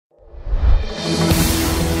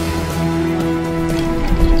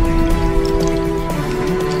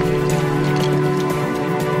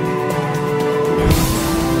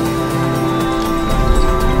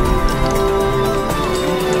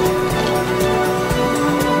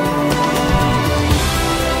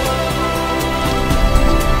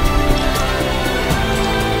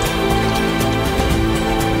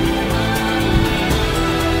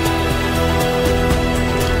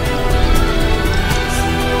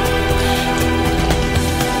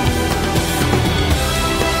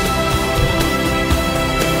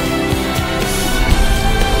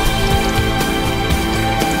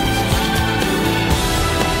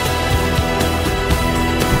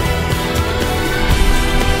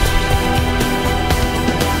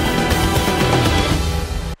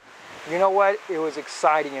what? It was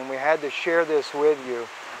exciting, and we had to share this with you.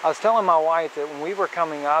 I was telling my wife that when we were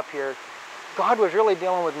coming up here, God was really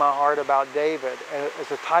dealing with my heart about David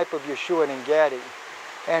as a type of Yeshua and Engedi.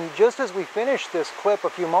 And just as we finished this clip a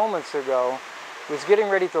few moments ago, was getting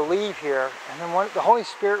ready to leave here, and then the Holy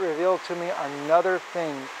Spirit revealed to me another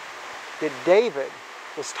thing, that David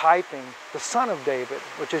was typing the Son of David,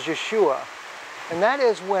 which is Yeshua. And that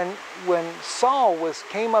is when Saul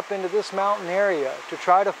came up into this mountain area to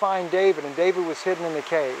try to find David, and David was hidden in the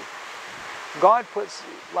cave. God puts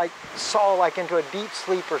Saul into a deep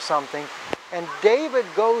sleep or something, and David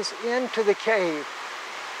goes into the cave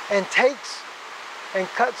and takes and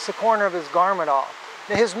cuts the corner of his garment off.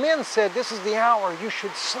 Now his men said, "This is the hour, you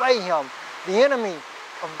should slay him. The enemy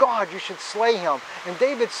of God, you should slay him." And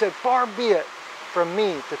David said, "Far be it from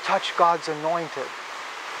me to touch God's anointed."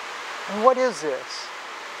 And what is this?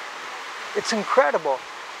 It's incredible.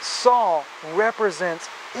 Saul represents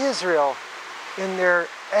Israel in their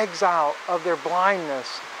exile of their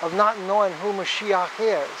blindness, of not knowing who Mashiach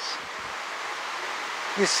is.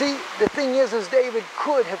 You see, the thing is David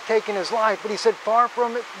could have taken his life, but he said, "Far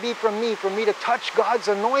from it be from me to touch God's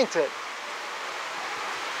anointed."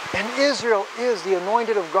 And Israel is the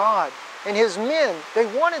anointed of God. And his men, they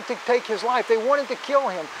wanted to take his life. They wanted to kill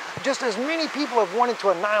him, just as many people have wanted to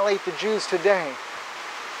annihilate the Jews today.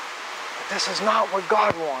 But this is not what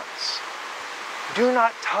God wants. Do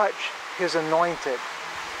not touch his anointed.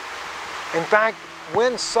 In fact,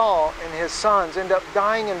 when Saul and his sons end up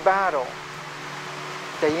dying in battle,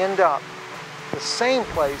 they end up the same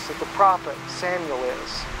place that the prophet Samuel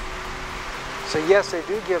is. So yes, they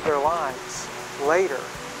do give their lives later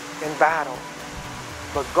in battle,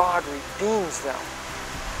 but God redeems them.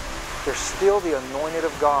 They're still the anointed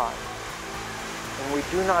of God, and we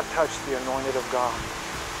do not touch the anointed of God.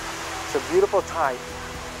 It's a beautiful type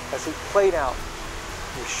as he played out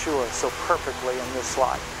Yeshua so perfectly in this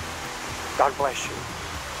life. God bless you.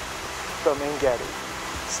 From Engedi,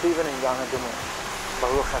 Stephen and Yana Demoon.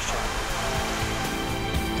 Baruch Hashem.